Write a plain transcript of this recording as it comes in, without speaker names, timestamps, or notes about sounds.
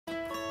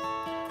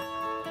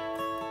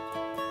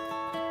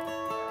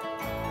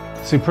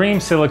Supreme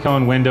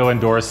Silicone Window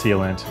and Door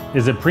Sealant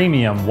is a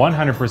premium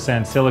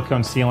 100%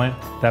 silicone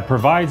sealant that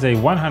provides a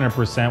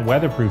 100%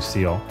 weatherproof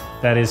seal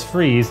that is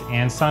freeze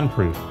and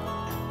sunproof.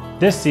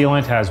 This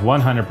sealant has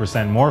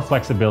 100% more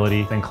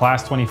flexibility than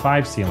Class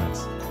 25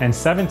 sealants and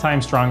 7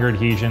 times stronger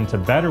adhesion to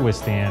better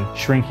withstand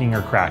shrinking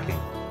or cracking.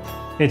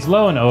 It's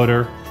low in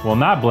odor, will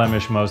not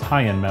blemish most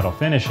high-end metal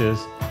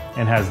finishes,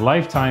 and has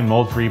lifetime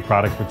mold-free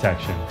product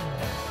protection.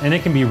 And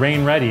it can be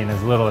rain-ready in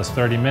as little as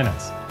 30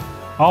 minutes.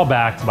 All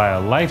backed by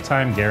a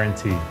lifetime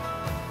guarantee.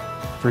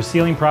 For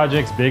sealing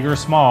projects big or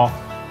small,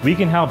 we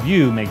can help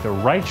you make the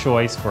right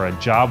choice for a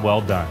job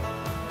well done.